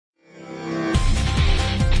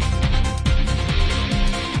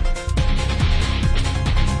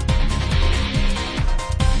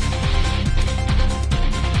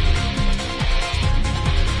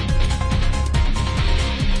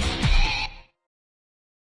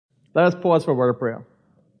Let us pause for a word of prayer.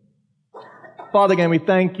 Father, again, we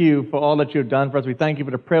thank you for all that you've done for us. We thank you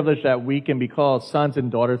for the privilege that we can be called sons and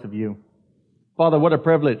daughters of you. Father, what a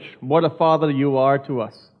privilege. What a father you are to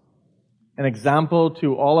us. An example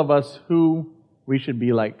to all of us who we should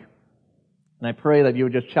be like. And I pray that you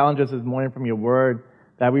would just challenge us this morning from your word,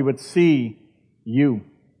 that we would see you.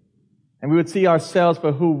 And we would see ourselves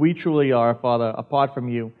for who we truly are, Father, apart from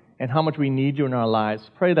you, and how much we need you in our lives.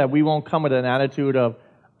 Pray that we won't come with an attitude of,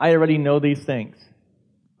 I already know these things.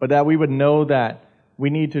 But that we would know that we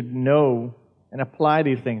need to know and apply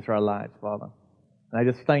these things to our lives, Father. And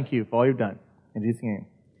I just thank you for all you've done. In Jesus' name,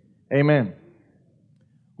 amen.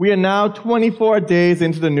 We are now 24 days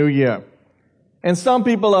into the new year. And some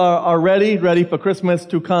people are already ready for Christmas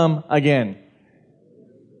to come again.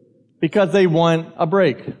 Because they want a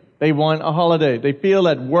break. They want a holiday. They feel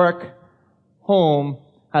that work, home,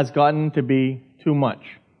 has gotten to be too much.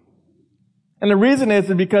 And the reason is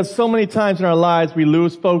because so many times in our lives we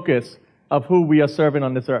lose focus of who we are serving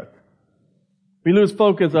on this earth. We lose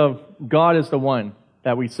focus of God is the one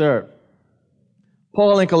that we serve.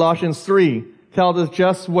 Paul in Colossians 3 tells us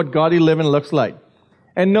just what godly living looks like.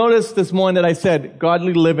 And notice this morning that I said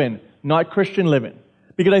godly living, not Christian living.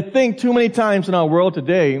 Because I think too many times in our world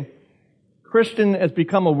today, Christian has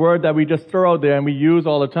become a word that we just throw out there and we use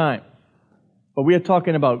all the time. But we are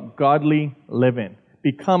talking about godly living.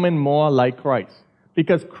 Becoming more like Christ.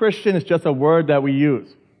 Because Christian is just a word that we use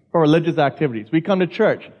for religious activities. We come to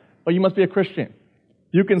church, well, you must be a Christian.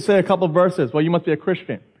 You can say a couple verses, well, you must be a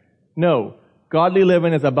Christian. No. Godly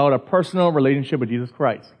living is about a personal relationship with Jesus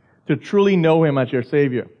Christ. To truly know Him as your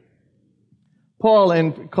Savior. Paul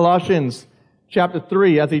in Colossians chapter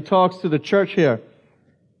 3, as he talks to the church here,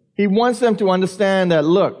 he wants them to understand that,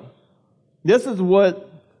 look, this is what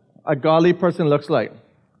a godly person looks like.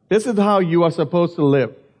 This is how you are supposed to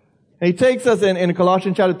live. And he takes us in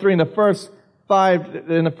Colossians chapter 3 in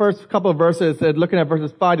the first couple of verses, looking at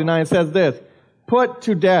verses 5 to 9, it says this, put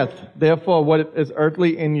to death, therefore, what is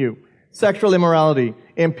earthly in you, sexual immorality,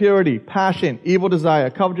 impurity, passion, evil desire,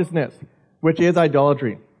 covetousness, which is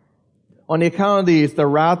idolatry. On the account of these, the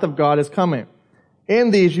wrath of God is coming.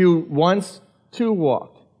 In these you once too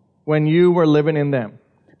walked, when you were living in them.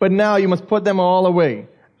 But now you must put them all away.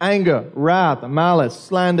 Anger, wrath, malice,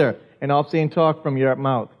 slander, and obscene talk from your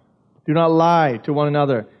mouth. Do not lie to one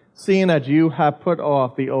another, seeing that you have put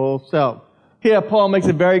off the old self. Here, Paul makes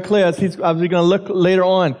it very clear, as we're going to look later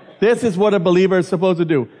on, this is what a believer is supposed to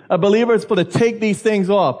do. A believer is supposed to take these things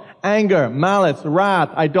off. Anger, malice, wrath,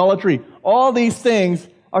 idolatry, all these things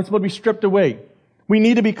are supposed to be stripped away. We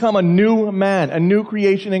need to become a new man, a new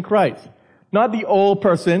creation in Christ. Not the old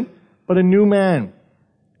person, but a new man.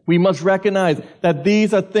 We must recognize that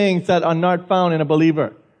these are things that are not found in a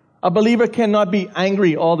believer. A believer cannot be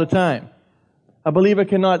angry all the time. A believer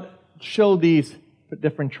cannot show these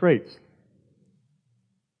different traits.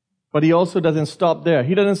 But he also doesn't stop there.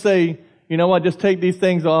 He doesn't say, you know what, just take these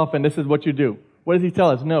things off and this is what you do. What does he tell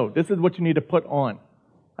us? No, this is what you need to put on.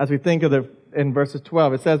 As we think of in verses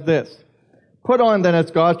 12, it says this, put on then as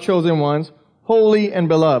God's chosen ones, holy and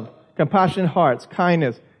beloved, compassionate hearts,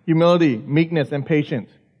 kindness, humility, meekness, and patience.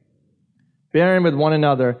 Bearing with one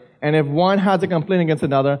another, and if one has a complaint against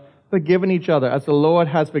another, forgiving each other, as the Lord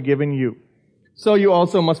has forgiven you. So you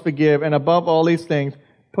also must forgive, and above all these things,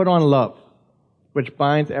 put on love, which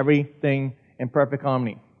binds everything in perfect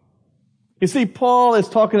harmony. You see, Paul is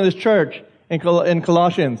talking to this church in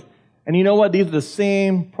Colossians, and you know what? These are the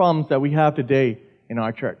same problems that we have today in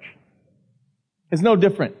our church. It's no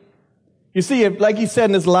different. You see, like he said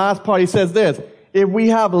in this last part, he says this, if we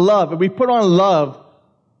have love, if we put on love,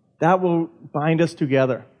 that will bind us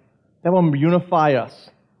together. That will unify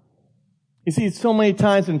us. You see, so many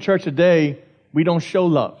times in church today, we don't show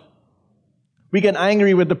love. We get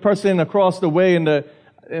angry with the person across the way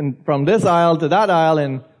from this aisle to that aisle,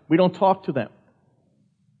 and we don't talk to them.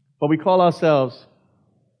 But we call ourselves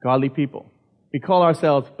godly people. We call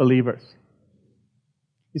ourselves believers.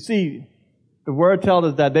 You see, the Word tells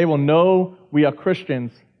us that they will know we are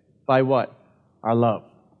Christians by what? Our love.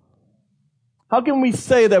 How can we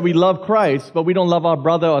say that we love Christ, but we don't love our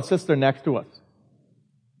brother or sister next to us?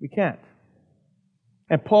 We can't.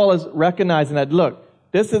 And Paul is recognizing that, look,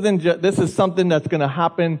 this is something that's going to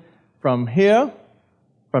happen from here,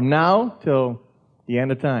 from now, till the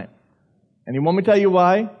end of time. And you want me to tell you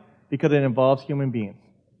why? Because it involves human beings.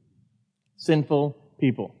 Sinful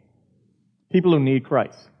people. People who need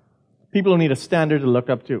Christ. People who need a standard to look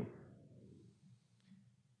up to.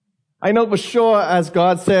 I know for sure, as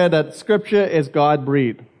God said, that Scripture is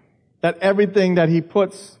God-breathed. That everything that He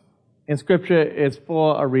puts in Scripture is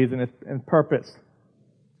for a reason and purpose.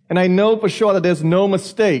 And I know for sure that there's no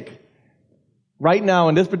mistake right now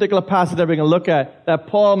in this particular passage that we're going to look at, that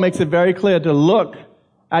Paul makes it very clear to look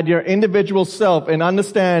at your individual self and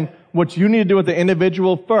understand what you need to do with the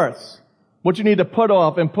individual first, what you need to put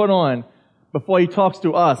off and put on before he talks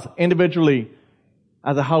to us individually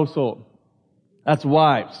as a household. That's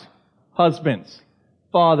wives, husbands,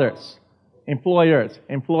 fathers, employers,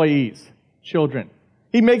 employees, children.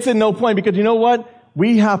 He makes it no point because you know what?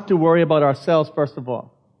 We have to worry about ourselves first of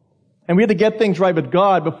all. And we have to get things right with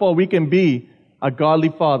God before we can be a godly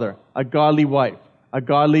father, a godly wife, a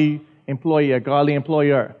godly employee, a godly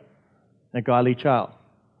employer, a godly child.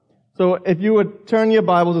 So if you would turn your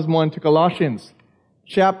Bibles this morning to Colossians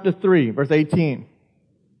chapter 3, verse 18.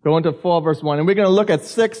 Go into 4, verse 1. And we're going to look at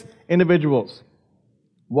 6 individuals.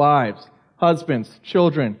 Wives, husbands,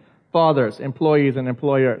 children, fathers, employees, and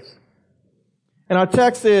employers. And our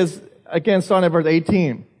text is, again, starting at verse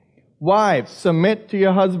 18. Wives, submit to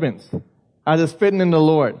your husbands, as is fitting in the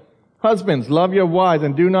Lord. Husbands, love your wives,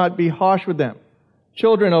 and do not be harsh with them.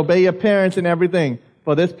 Children, obey your parents in everything,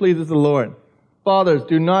 for this pleases the Lord. Fathers,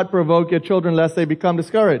 do not provoke your children lest they become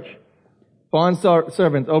discouraged. Bond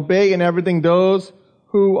servants, obey in everything those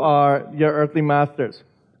who are your earthly masters,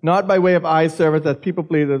 not by way of eye service as people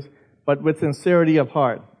pleasers, but with sincerity of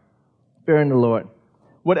heart, fearing the Lord.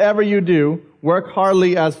 Whatever you do, work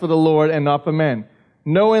heartily as for the Lord and not for men,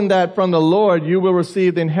 knowing that from the Lord you will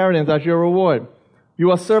receive the inheritance as your reward.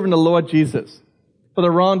 You are serving the Lord Jesus. For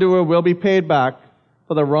the wrongdoer will be paid back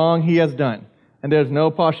for the wrong he has done, and there is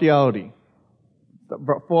no partiality.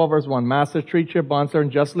 4 verse 1, Masters, treat your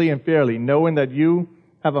bondservant justly and fairly, knowing that you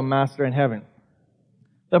have a master in heaven.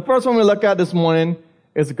 The first one we look at this morning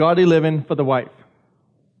is godly living for the wife.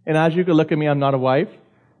 And as you can look at me, I'm not a wife,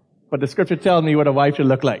 but the scripture tells me what a wife should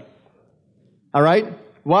look like. All right?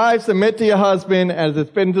 Wives, submit to your husband as it's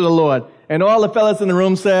fitting to the Lord. And all the fellas in the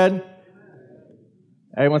room said,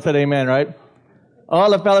 everyone said amen, right? All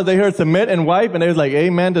the fellas, they heard submit and wife, and they was like,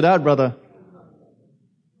 amen to that, brother.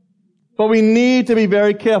 But we need to be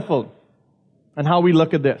very careful on how we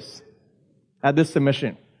look at this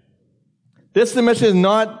submission. This submission is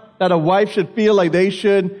not that a wife should feel like they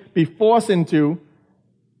should be forced into,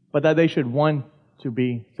 but that they should want to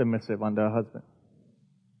be submissive under a husband.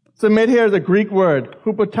 Submit here is a Greek word,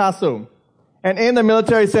 hupotasso, and in the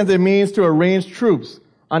military sense it means to arrange troops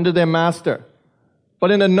under their master.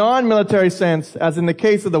 But in the non-military sense, as in the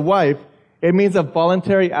case of the wife, it means a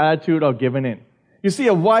voluntary attitude of giving in. You see,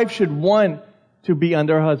 a wife should want to be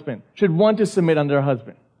under her husband, should want to submit under her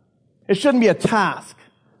husband. It shouldn't be a task.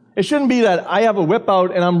 It shouldn't be that I have a whip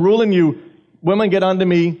out and I'm ruling you, women get under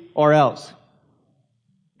me or else.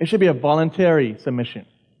 It should be a voluntary submission.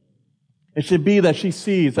 It should be that she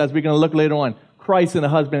sees, as we're going to look later on, Christ in the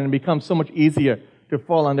husband, and it becomes so much easier to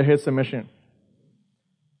fall under his submission.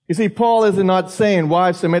 You see, Paul is not saying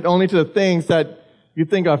wives submit only to the things that you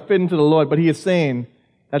think are fitting to the Lord, but he is saying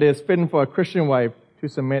that it is fitting for a Christian wife to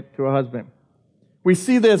submit to her husband. We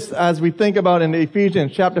see this as we think about in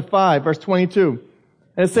Ephesians chapter 5, verse 22.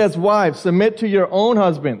 And it says, wives, submit to your own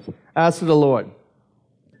husbands as to the Lord.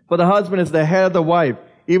 For the husband is the head of the wife,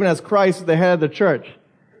 even as Christ is the head of the church,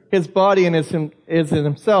 his body and is in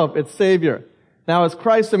himself its Savior. Now as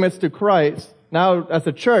Christ submits to Christ, now as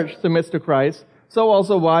the church submits to Christ, so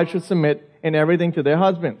also wives should submit in everything to their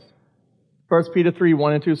husbands. 1 Peter 3,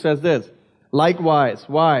 1 and 2 says this, likewise,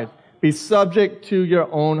 wives, be subject to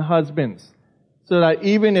your own husbands, so that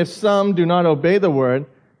even if some do not obey the word,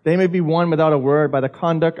 they may be won without a word by the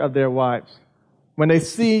conduct of their wives, when they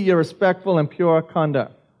see your respectful and pure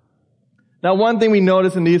conduct. Now, one thing we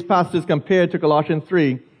notice in these passages compared to Colossians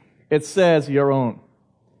 3, it says your own.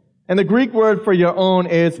 And the Greek word for your own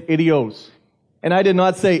is idios. And I did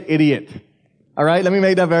not say idiot. All right, let me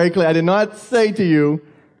make that very clear. I did not say to you,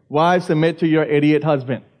 wives, submit to your idiot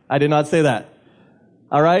husband. I did not say that.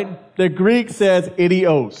 All right? The Greek says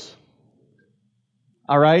idios.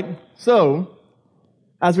 All right? So,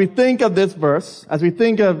 as we think of this verse, as we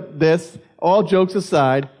think of this, all jokes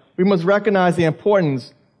aside, we must recognize the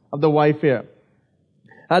importance of the wife here.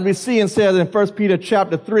 As we see and said in 1 Peter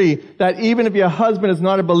chapter 3, that even if your husband is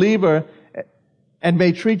not a believer and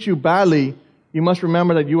may treat you badly, you must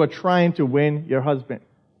remember that you are trying to win your husband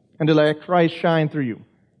and to let Christ shine through you.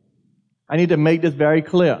 I need to make this very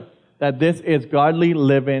clear, that this is godly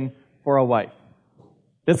living for a wife.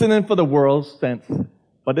 This isn't for the world's sense,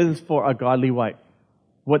 but this is for a godly wife,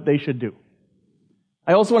 what they should do.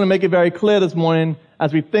 I also want to make it very clear this morning,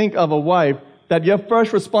 as we think of a wife, that your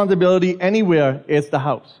first responsibility anywhere is the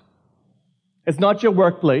house. It's not your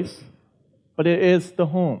workplace, but it is the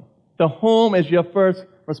home. The home is your first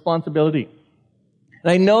responsibility.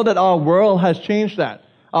 And I know that our world has changed that.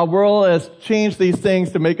 Our world has changed these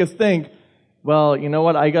things to make us think well, you know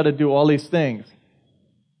what, I got to do all these things,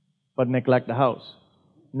 but neglect the house.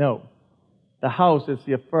 No. The house is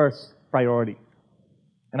your first priority.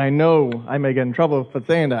 And I know I may get in trouble for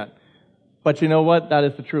saying that, but you know what? That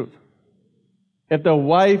is the truth. If the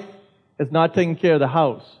wife is not taking care of the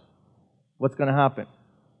house, what's going to happen?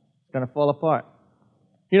 It's going to fall apart.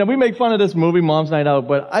 You know, we make fun of this movie, Mom's Night Out,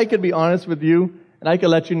 but I could be honest with you, and I could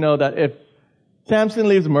let you know that if Samson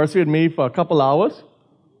leaves Mercy with me for a couple hours,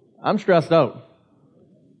 I'm stressed out.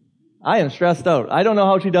 I am stressed out. I don't know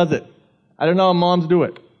how she does it. I don't know how moms do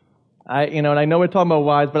it. And I know we're talking about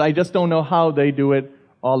wives, but I just don't know how they do it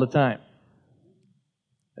all the time.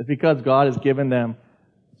 It's because God has given them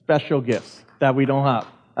special gifts that we don't have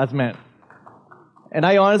as men. And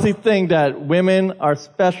I honestly think that women are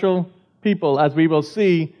special people, as we will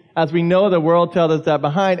see, as we know the world tells us that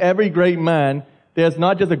behind every great man, there's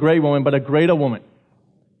not just a great woman, but a greater woman.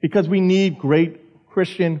 Because we need great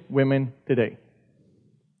Christian women today.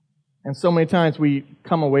 And so many times we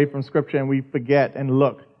come away from Scripture and we forget and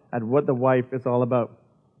look at what the wife is all about.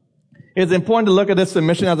 It's important to look at this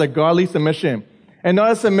submission as a godly submission, and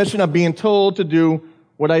not a submission of being told to do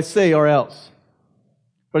what I say or else.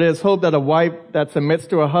 But it is hope that a wife that submits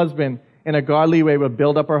to her husband in a godly way will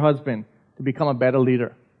build up her husband to become a better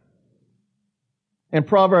leader. In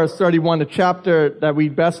Proverbs 31, the chapter that we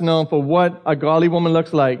best know for what a godly woman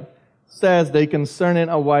looks like, says they concerning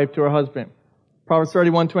a wife to her husband. Proverbs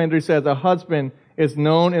 31:23 says, a husband is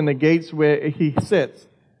known in the gates where he sits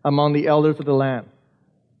among the elders of the land.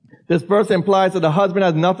 This verse implies that the husband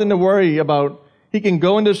has nothing to worry about. He can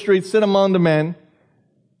go in the streets, sit among the men,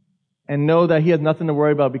 and know that he has nothing to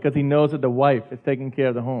worry about because he knows that the wife is taking care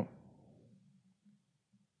of the home.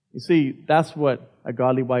 You see, that's what a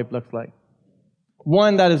godly wife looks like.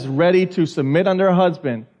 One that is ready to submit under her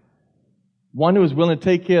husband, one who is willing to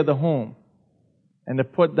take care of the home, and to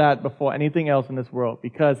put that before anything else in this world.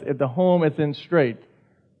 Because if the home isn't straight,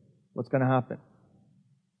 what's going to happen?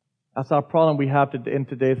 That's our problem we have in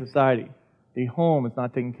today's society. The home is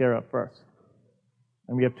not taken care of first.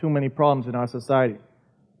 And we have too many problems in our society.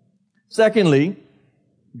 Secondly,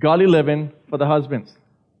 godly living for the husbands.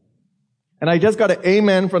 And I just got an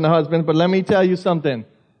amen from the husbands, but let me tell you something.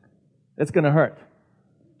 It's going to hurt.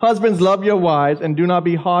 Husbands, love your wives and do not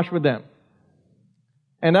be harsh with them.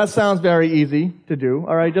 And that sounds very easy to do.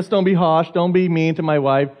 All right, just don't be harsh. Don't be mean to my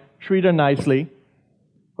wife. Treat her nicely.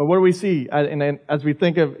 But what do we see as we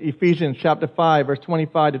think of Ephesians chapter 5, verse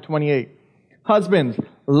 25 to 28? Husbands,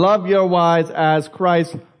 love your wives as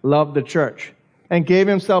Christ loved the church and gave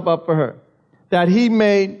himself up for her, that he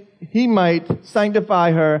might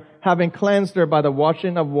sanctify her, having cleansed her by the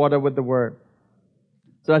washing of water with the word,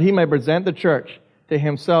 so that he might present the church to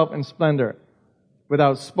himself in splendor,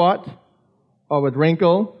 without spot or with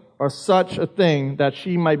wrinkle or such a thing, that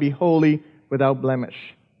she might be holy without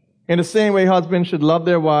blemish. In the same way, husbands should love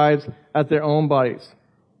their wives as their own bodies.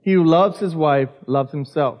 He who loves his wife loves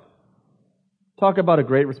himself. Talk about a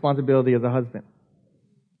great responsibility as a husband.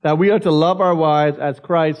 That we are to love our wives as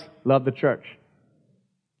Christ loved the church.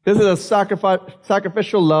 This is a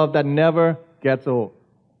sacrificial love that never gets old.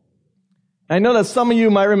 I know that some of you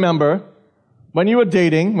might remember when you were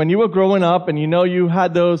dating, when you were growing up, and you know you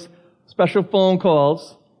had those special phone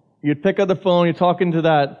calls. You'd pick up the phone, you're talking to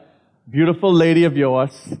that beautiful lady of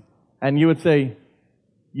yours, and you would say,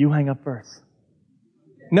 you hang up first.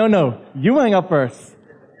 No, you hang up first.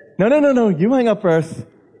 No, you hang up first.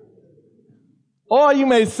 Or you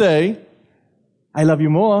may say, I love you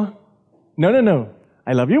more. No,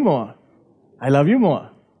 I love you more. I love you more.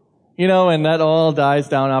 And that all dies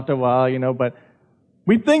down after a while, but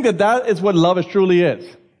we think that is what love truly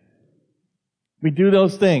is. We do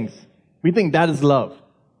those things. We think that is love.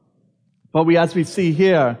 But as we see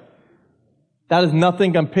here, that is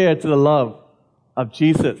nothing compared to the love of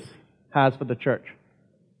Jesus has for the church.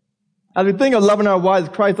 As we think of loving our wives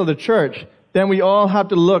as Christ of the church, then we all have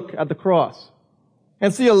to look at the cross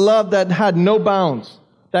and see a love that had no bounds,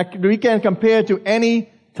 that we can compare to any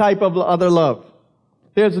type of other love.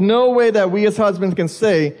 There's no way that we as husbands can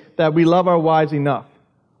say that we love our wives enough,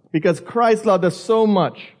 because Christ loved us so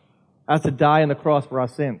much as to die on the cross for our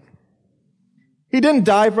sins. He didn't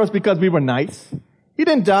die for us because we were nice. He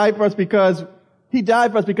didn't die for us because He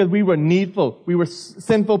died for us because we were needful. We were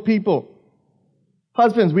sinful people.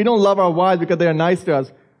 Husbands, we don't love our wives because they are nice to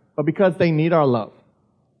us, but because they need our love.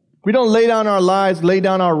 We don't lay down our lives, lay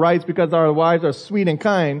down our rights because our wives are sweet and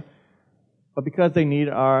kind, but because they need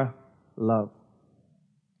our love.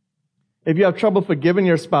 If you have trouble forgiving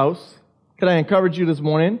your spouse, can I encourage you this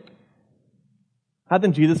morning?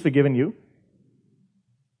 Hasn't Jesus forgiven you?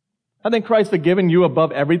 Hasn't Christ forgiven you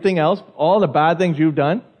above everything else, all the bad things you've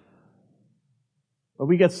done? But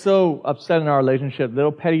we get so upset in our relationship,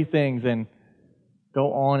 little petty things, and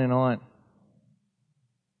go on and on.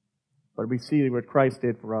 But we see what Christ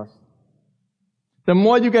did for us. The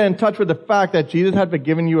more you get in touch with the fact that Jesus had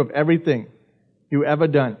forgiven you of everything you ever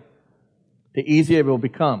done, the easier it will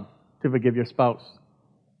become to forgive your spouse.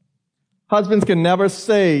 Husbands can never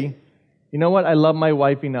say, you know what, I love my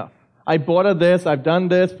wife enough. I bought her this, I've done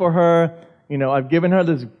this for her, I've given her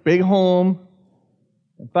this big home.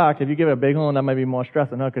 In fact, if you give her a big home, that might be more stress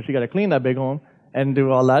on her because she got to clean that big home and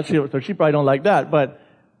do all that. So she probably don't like that. But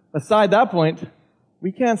aside that point,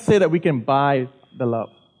 we can't say that we can buy the love.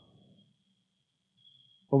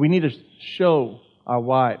 But we need to show our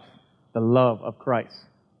wives the love of Christ.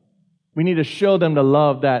 We need to show them the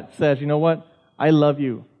love that says, you know what? I love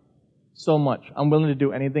you so much. I'm willing to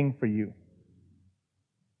do anything for you.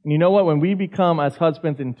 And you know what? When we become, as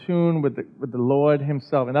husbands, in tune with the Lord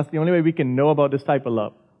Himself, and that's the only way we can know about this type of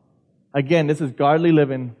love. Again, this is godly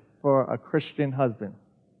living for a Christian husband.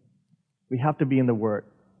 We have to be in the Word.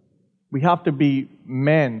 We have to be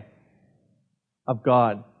men of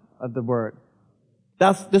God, of the Word.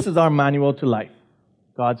 This is our manual to life,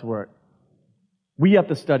 God's Word. We have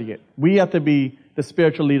to study it. We have to be the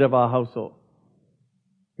spiritual leader of our household.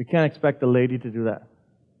 We can't expect the lady to do that.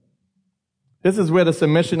 This is where the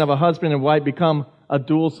submission of a husband and wife become a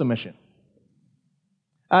dual submission.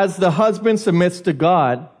 As the husband submits to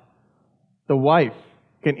God, the wife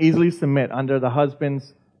can easily submit under the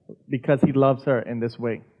husband's because he loves her in this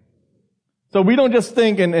way. So we don't just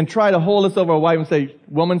think and try to hold this over a wife and say,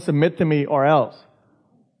 woman, submit to me or else.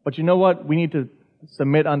 But you know what? We need to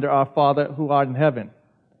submit under our Father who art in heaven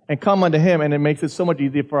and come under Him, and it makes it so much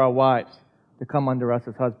easier for our wives to come under us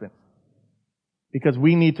as husbands. Because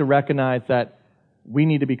we need to recognize that we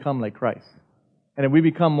need to become like Christ. And if we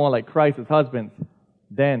become more like Christ as husbands,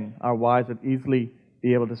 then our wives would easily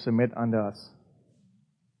be able to submit under us.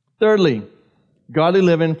 Thirdly, godly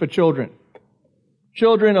living for children.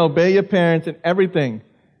 Children, obey your parents in everything,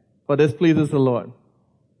 for this pleases the Lord.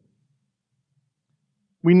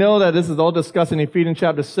 We know that this is all discussed in Ephesians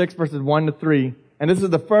chapter 6, verses 1 to 3. And this is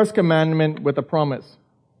the first commandment with a promise.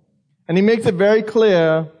 And He makes it very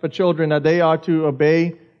clear for children that they are to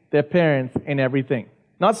obey their parents in everything.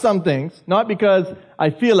 Not some things, not because I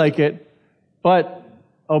feel like it, but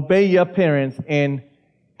obey your parents in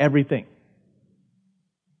everything.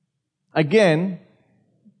 Again,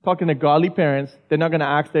 talking to godly parents, they're not going to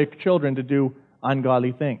ask their children to do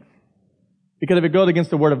ungodly things. Because if it goes against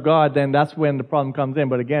the Word of God, then that's when the problem comes in.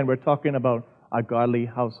 But again, we're talking about a godly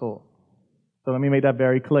household. So let me make that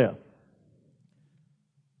very clear.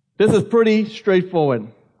 This is pretty straightforward.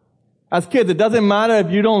 As kids, it doesn't matter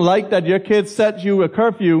if you don't like that your kids set you a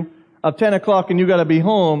curfew of 10 o'clock and you got to be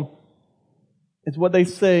home. It's what they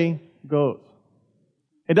say goes.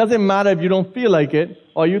 It doesn't matter if you don't feel like it,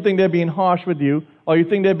 or you think they're being harsh with you, or you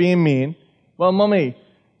think they're being mean. Well, mommy,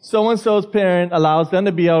 so-and-so's parent allows them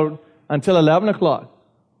to be out until 11 o'clock.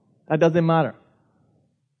 That doesn't matter.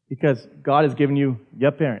 Because God has given you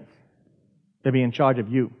your parents to be in charge of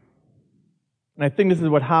you. And I think this is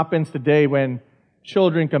what happens today when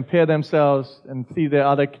children compare themselves and see their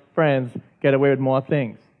other friends get away with more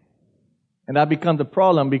things. And that becomes a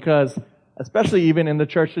problem because, especially even in the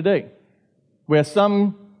church today, where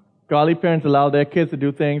some godly parents allow their kids to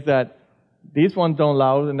do things that these ones don't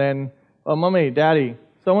allow, and then, oh, mommy, daddy,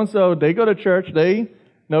 so-and-so, they go to church, they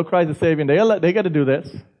know Christ is Savior, and they got to do this.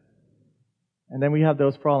 And then we have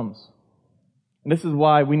those problems. And this is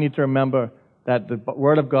why we need to remember that the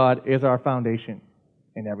Word of God is our foundation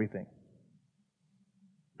in everything.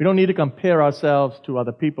 We don't need to compare ourselves to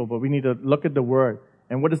other people, but we need to look at the Word.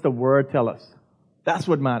 And what does the Word tell us? That's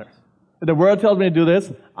what matters. If the Word tells me to do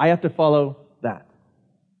this, I have to follow that.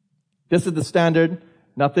 This is the standard,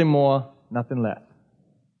 nothing more, nothing less.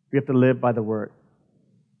 We have to live by the Word.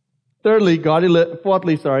 Fourthly, godly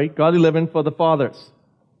living for the fathers.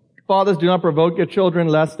 Fathers, do not provoke your children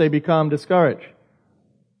lest they become discouraged.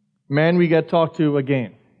 Men, we get talked to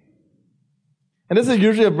again. And this is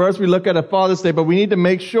usually a verse we look at Father's Day, but we need to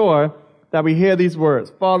make sure that we hear these words.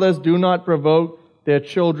 Fathers, do not provoke their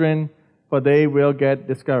children, for they will get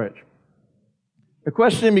discouraged. The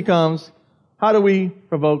question becomes, how do we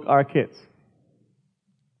provoke our kids?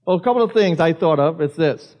 Well, a couple of things I thought of is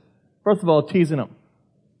this. First of all, teasing them.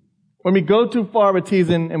 When we go too far with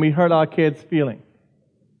teasing and we hurt our kids' feelings.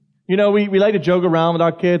 You know, we like to joke around with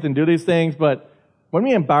our kids and do these things, but when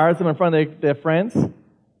we embarrass them in front of their friends,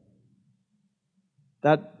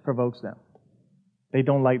 that provokes them. They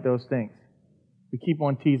don't like those things. We keep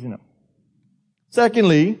on teasing them.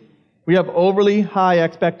 Secondly, we have overly high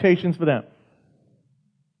expectations for them,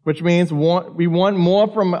 which means we want more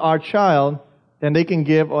from our child than they can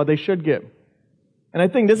give or they should give. And I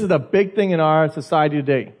think this is a big thing in our society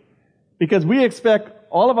today, because we expect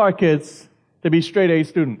all of our kids to be straight A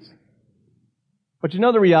students. But you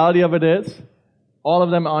know the reality of it is, all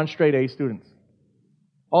of them aren't straight A students.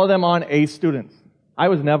 All of them aren't A students. I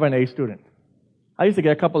was never an A student. I used to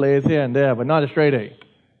get a couple A's here and there, but not a straight A.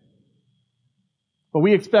 But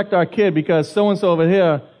we expect our kid, because so-and-so over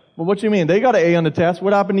here, well, what do you mean? They got an A on the test.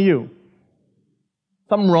 What happened to you?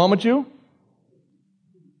 Something wrong with you?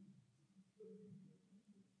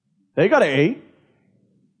 They got an A.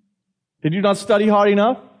 Did you not study hard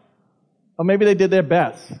enough? Or maybe they did their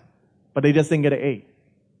best, but they just didn't get an A.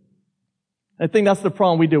 I think that's the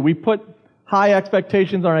problem we do. We put high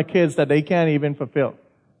expectations on our kids that they can't even fulfill.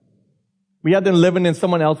 We have them living in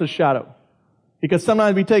someone else's shadow. Because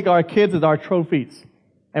sometimes we take our kids as our trophies.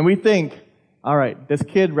 And we think, all right, this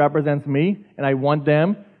kid represents me, and I want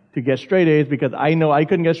them to get straight A's because I know I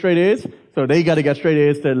couldn't get straight A's, so they got to get straight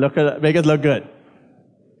A's to make us look good.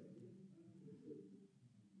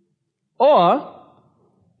 Or,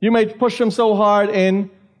 you may push them so hard in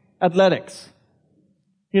athletics.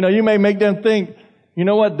 You know, you may make them think, you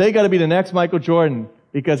know what, they got to be the next Michael Jordan,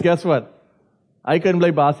 because guess what? I couldn't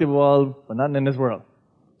play basketball for nothing in this world.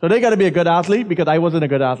 So they got to be a good athlete because I wasn't a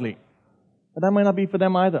good athlete. But that might not be for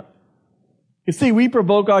them either. You see, we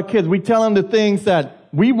provoke our kids. We tell them the things that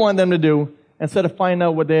we want them to do instead of finding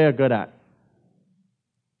out what they're good at.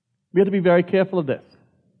 We have to be very careful of this.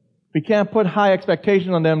 We can't put high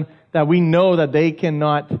expectations on them that we know that they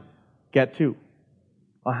cannot get to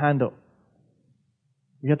or handle.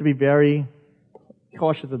 We have to be very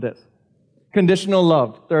cautious of this. Conditional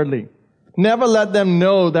love, thirdly. Never let them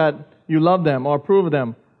know that you love them or approve of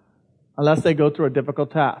them unless they go through a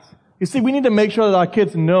difficult task. You see, we need to make sure that our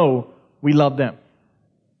kids know we love them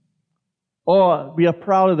or we are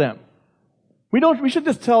proud of them. We should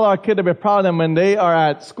just tell our kid that we're proud of them when they are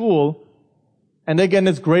at school and they get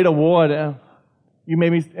this great award. You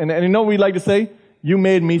made me, and you know what we like to say? You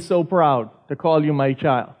made me so proud to call you my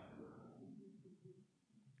child.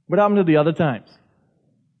 What happened to the other times?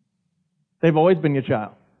 They've always been your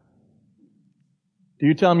child. Do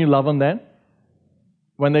you tell them you love them then?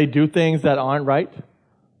 When they do things that aren't right?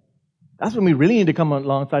 That's when we really need to come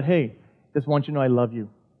alongside, hey, just want you to know I love you.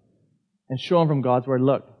 And show them from God's word,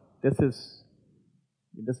 look, this is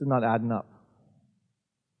not adding up.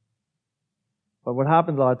 But what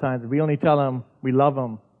happens a lot of times is we only tell them we love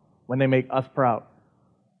them when they make us proud.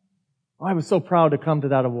 Oh, I was so proud to come to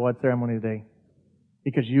that award ceremony today.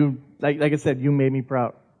 Because you, like I said, you made me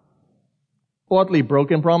proud. Fourthly,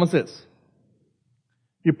 broken promises.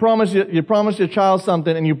 You promise your child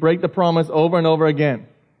something and you break the promise over and over again.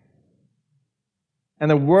 And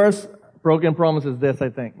the worst broken promise is this, I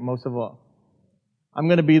think, most of all. I'm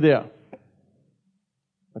going to be there.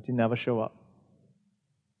 But you never show up.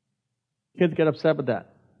 Kids get upset with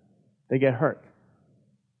that. They get hurt.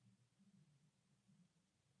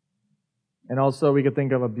 And also we could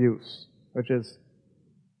think of abuse, which is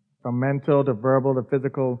from mental to verbal to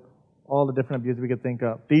physical, all the different abuse we could think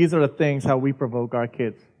of. These are the things how we provoke our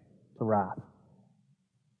kids to wrath.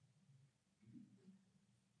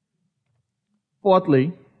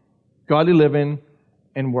 Fourthly, godly living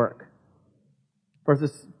and work.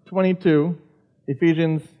 Verses 22,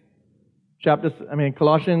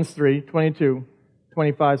 Colossians 3, 22,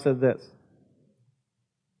 25 says this.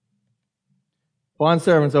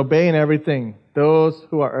 Bondservants, obey in everything those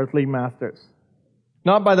who are earthly masters,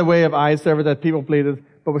 not by the way of eye service as people pleasers,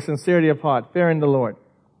 but with sincerity of heart, fearing the Lord.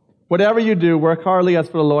 Whatever you do, work heartily as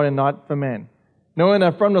for the Lord and not for men, knowing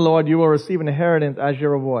that from the Lord you will receive an inheritance as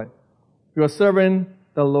your reward. You are serving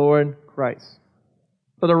the Lord Christ.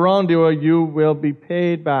 For the wrongdoer, you will be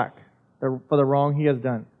paid back for the wrong he has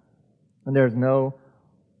done. And there is no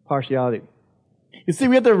partiality. You see,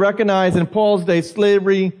 we have to recognize in Paul's day,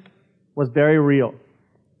 slavery was very real.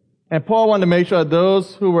 And Paul wanted to make sure that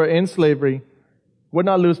those who were in slavery would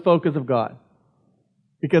not lose focus of God,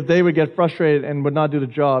 because they would get frustrated and would not do the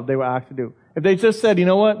job they were asked to do. If they just said, you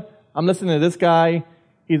know what, I'm listening to this guy,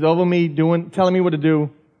 he's over me, telling me what to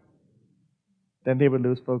do, then they would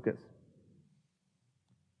lose focus.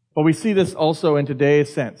 But we see this also in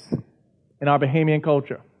today's sense, in our Bahamian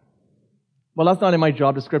culture. Well, that's not in my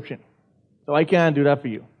job description, so I can't do that for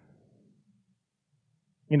you.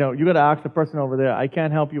 You know, you got to ask the person over there. I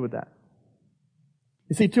can't help you with that.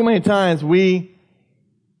 You see, too many times we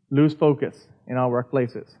lose focus in our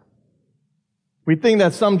workplaces. We think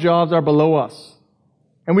that some jobs are below us,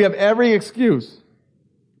 and we have every excuse.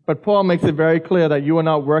 But Paul makes it very clear that you are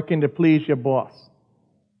not working to please your boss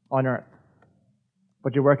on earth,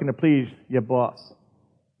 but you're working to please your boss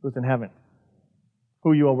who's in heaven,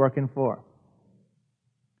 who you are working for.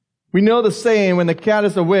 We know the saying, when the cat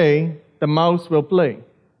is away, the mouse will play.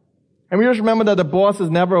 And we must remember that the boss is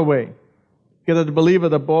never away. Because as a believer,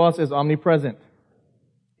 the boss is omnipresent.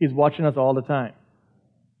 He's watching us all the time.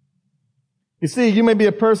 You see, you may be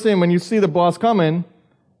a person, when you see the boss coming,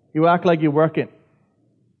 you act like you're working.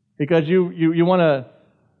 Because you want to,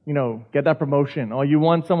 get that promotion. Or you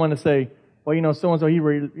want someone to say, well, so-and-so, he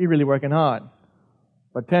really working hard.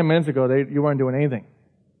 But 10 minutes ago, you weren't doing anything.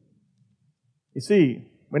 You see,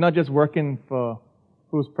 we're not just working for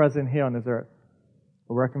who's present here on this earth.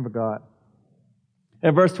 We're working for God.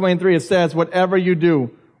 In verse 23, it says, whatever you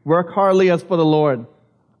do, work heartily as for the Lord.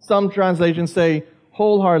 Some translations say,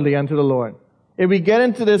 wholeheartedly unto the Lord. If we get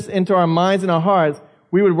into our minds and our hearts,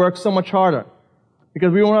 we would work so much harder.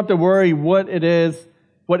 Because we won't have to worry what is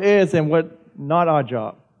and what not our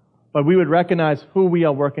job. But we would recognize who we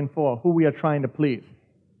are working for, who we are trying to please.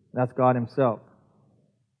 That's God Himself.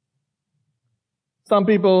 Some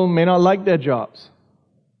people may not like their jobs.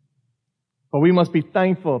 But we must be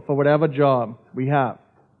thankful for whatever job we have.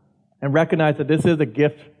 And recognize that this is a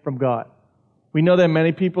gift from God. We know there are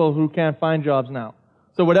many people who can't find jobs now.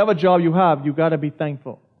 So whatever job you have, you've got to be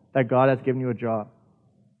thankful that God has given you a job.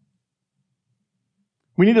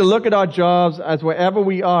 We need to look at our jobs as wherever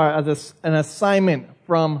we are as an assignment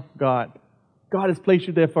from God. God has placed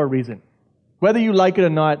you there for a reason. Whether you like it or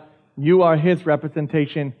not, you are His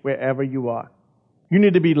representation wherever you are. You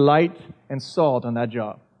need to be light and salt on that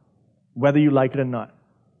job, whether you like it or not.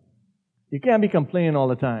 You can't be complaining all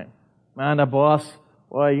the time. Man, the boss,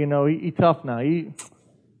 boy, he tough now. I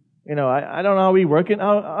don't know how he working.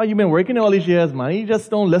 How you been working all these years, man? He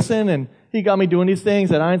just don't listen, and he got me doing these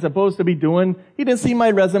things that I ain't supposed to be doing. He didn't see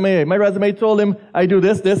my resume. My resume told him I do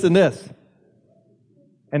this, this, and this.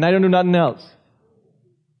 And I don't do nothing else.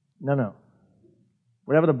 No.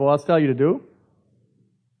 Whatever the boss tell you to do,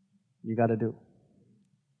 you got to do.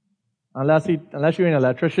 Unless you're an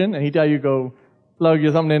electrician and he tell you go plug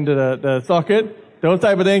you something into the socket, those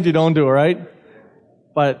type of things you don't do, right?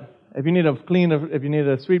 But if you need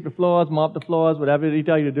to sweep the floors, mop the floors, whatever he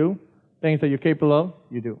tell you to do, things that you're capable of,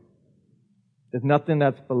 you do. There's nothing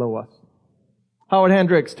that's below us. Howard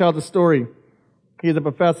Hendricks tells a story. He's a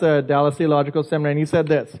professor at Dallas Theological Seminary, and he said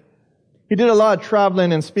this. He did a lot of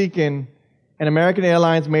traveling and speaking, and American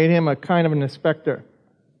Airlines made him a kind of an inspector,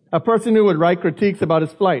 a person who would write critiques about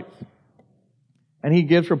his flights. And he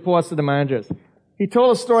gives reports to the managers. He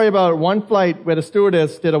told a story about one flight where the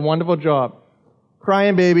stewardess did a wonderful job.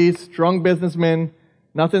 Crying babies, drunk businessmen,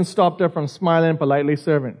 nothing stopped her from smiling and politely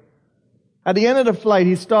serving. At the end of the flight,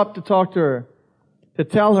 he stopped to talk to her, to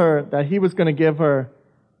tell her that he was going to give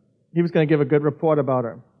a good report about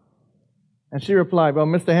her. And she replied, well,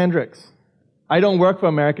 Mr. Hendricks, I don't work for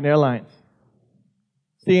American Airlines.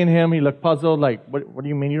 Seeing him, he looked puzzled, like, what do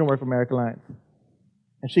you mean you don't work for American Airlines?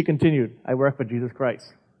 And she continued, I work for Jesus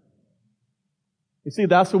Christ. You see,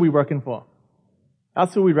 that's who we're working for.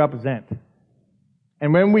 That's who we represent.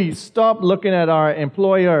 And when we stop looking at our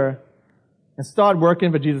employer and start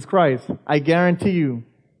working for Jesus Christ, I guarantee you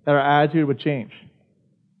that our attitude would change.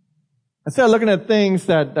 Instead of looking at things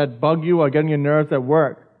that bug you or get on your nerves at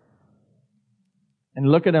work, and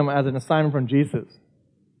look at them as an assignment from Jesus,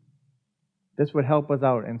 this would help us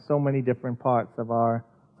out in so many different parts of our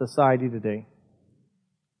society today.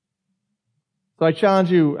 So I challenge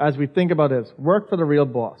you, as we think about this, work for the real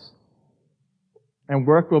boss. And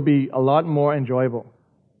work will be a lot more enjoyable.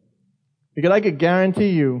 Because I could guarantee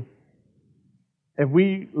you, if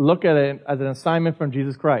we look at it as an assignment from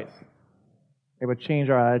Jesus Christ, it would change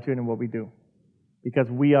our attitude in what we do. Because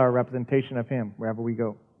we are a representation of Him wherever we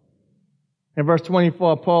go. In verse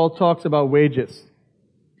 24, Paul talks about wages.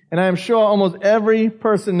 And I am sure almost every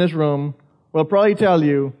person in this room will probably tell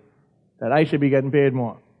you that I should be getting paid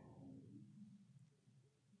more.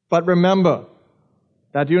 But remember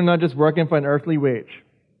that you're not just working for an earthly wage,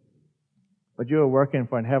 but you are working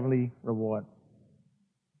for a heavenly reward.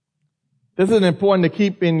 This is important to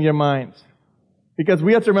keep in your minds, because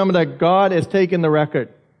we have to remember that God is taking the record.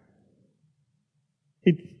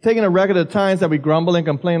 He's taking a record of the times that we grumble and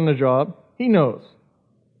complain on the job. He knows.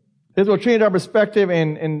 This will change our perspective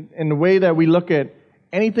in the way that we look at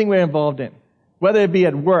anything we're involved in. Whether it be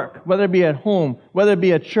at work, whether it be at home, whether it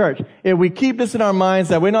be at church. If we keep this in our minds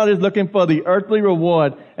that we're not just looking for the earthly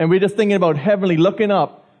reward and we're just thinking about heavenly, looking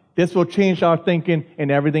up, this will change our thinking in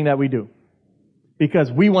everything that we do.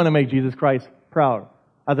 Because we want to make Jesus Christ proud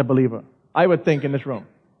as a believer. I would think in this room.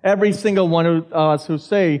 Every single one of us who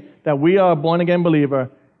say that we are a born-again believer,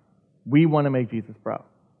 we want to make Jesus proud.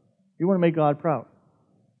 We want to make God proud.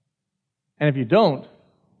 And if you don't,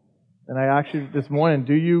 then I ask you this morning,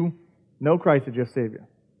 do you know Christ as your Savior?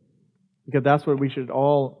 Because that's what we should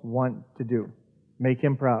all want to do. Make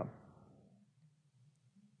Him proud.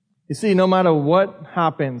 You see, no matter what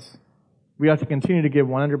happens, we have to continue to give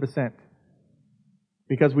 100%.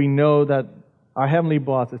 Because we know that our Heavenly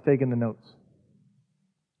Boss is taking the notes.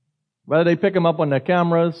 Whether they pick them up on their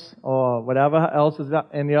cameras or whatever else is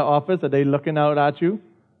in your office, are they looking out at you?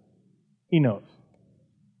 He knows.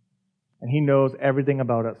 And He knows everything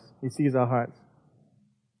about us. He sees our hearts.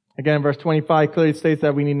 Again, verse 25 clearly states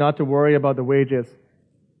that we need not to worry about the wages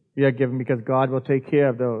we are given because God will take care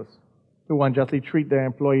of those who unjustly treat their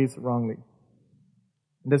employees wrongly.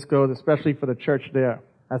 And this goes especially for the church there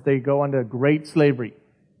as they go under great slavery.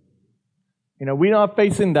 You know, we're not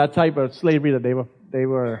facing that type of slavery that they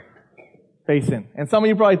were facing. And some of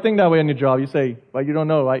you probably think that way on your job. You say, well, you don't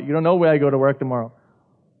know, right? You don't know where I go to work tomorrow.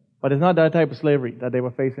 But it's not that type of slavery that they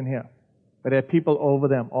were facing here. But there are people over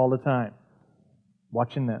them all the time,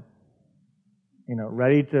 watching them, you know,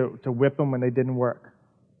 ready to whip them when they didn't work.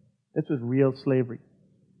 This was real slavery.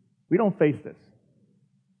 We don't face this.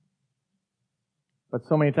 But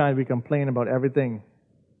so many times we complain about everything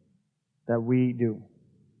that we do.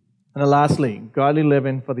 And then lastly, godly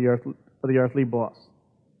living for the earthly boss.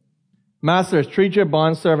 Masters, treat your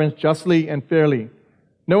bondservants justly and fairly,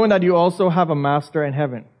 knowing that you also have a master in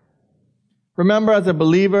heaven. Remember, as a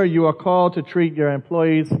believer, you are called to treat your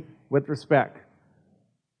employees with respect.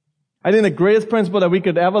 I think the greatest principle that we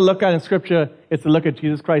could ever look at in Scripture is to look at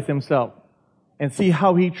Jesus Christ Himself and see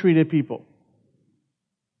how He treated people.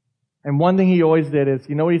 And one thing He always did is,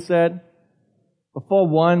 you know what He said? Before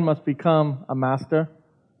one must become a master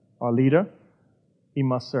or leader, he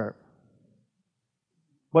must serve.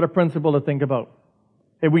 What a principle to think about.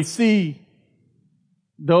 If we see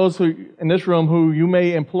those who in this room who you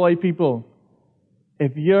may employ people,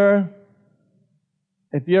 if your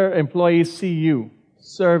employees see you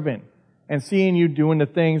serving and seeing you doing the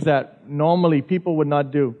things that normally people would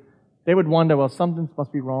not do, they would wonder, well, something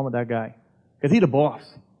must be wrong with that guy. Because he's the boss.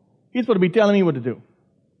 He's supposed to be telling me what to do.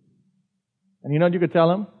 And you know what you could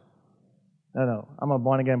tell him? No, I'm a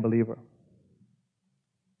born-again believer.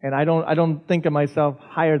 And I don't think of myself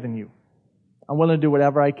higher than you. I'm willing to do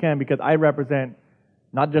whatever I can because I represent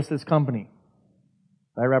not just this company,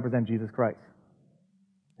 but I represent Jesus Christ.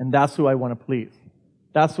 And that's who I want to please.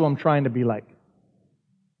 That's who I'm trying to be like.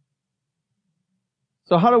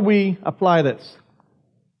 So how do we apply this?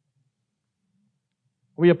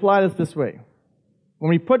 We apply this way. When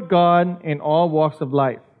we put God in all walks of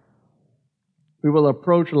life, we will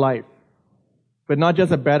approach life with not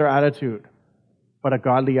just a better attitude, but a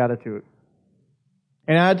godly attitude.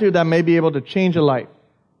 An attitude that may be able to change a life,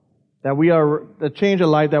 that we are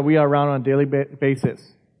around on a daily basis.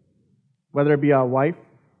 Whether it be our wife,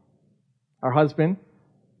 our husband,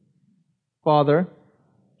 father,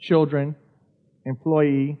 children,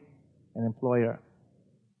 employee, and employer.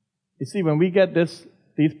 You see, when we get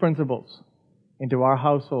these principles into our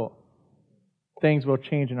household, things will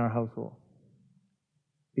change in our household.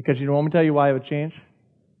 Because you want me to tell you why it would change?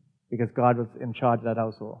 Because God was in charge of that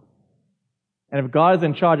household. And if God is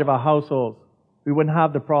in charge of our households, we wouldn't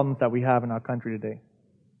have the problems that we have in our country today.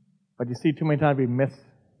 But you see, too many times we miss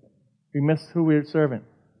who we're serving.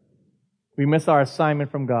 We miss our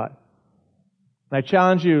assignment from God. And I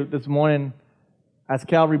challenge you this morning as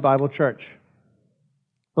Calvary Bible Church,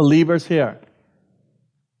 believers here,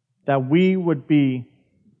 that we would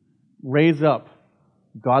raise up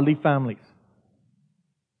godly families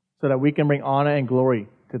so that we can bring honor and glory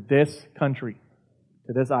to this country,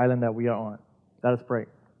 to this island that we are on. Let us pray.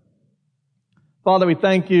 Father, we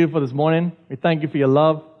thank you for this morning. We thank you for your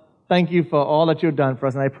love. Thank you for all that you've done for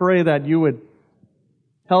us. And I pray that you would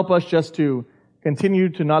help us just to continue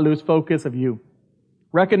to not lose focus of you,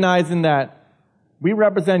 recognizing that we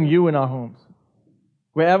represent you in our homes.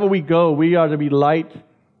 Wherever we go, we are to be light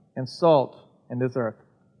and salt in this earth.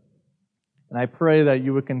 And I pray that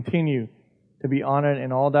you would continue to be honored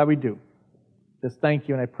in all that we do. Just thank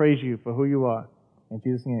you and I praise you for who you are. In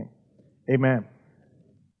Jesus' name, amen.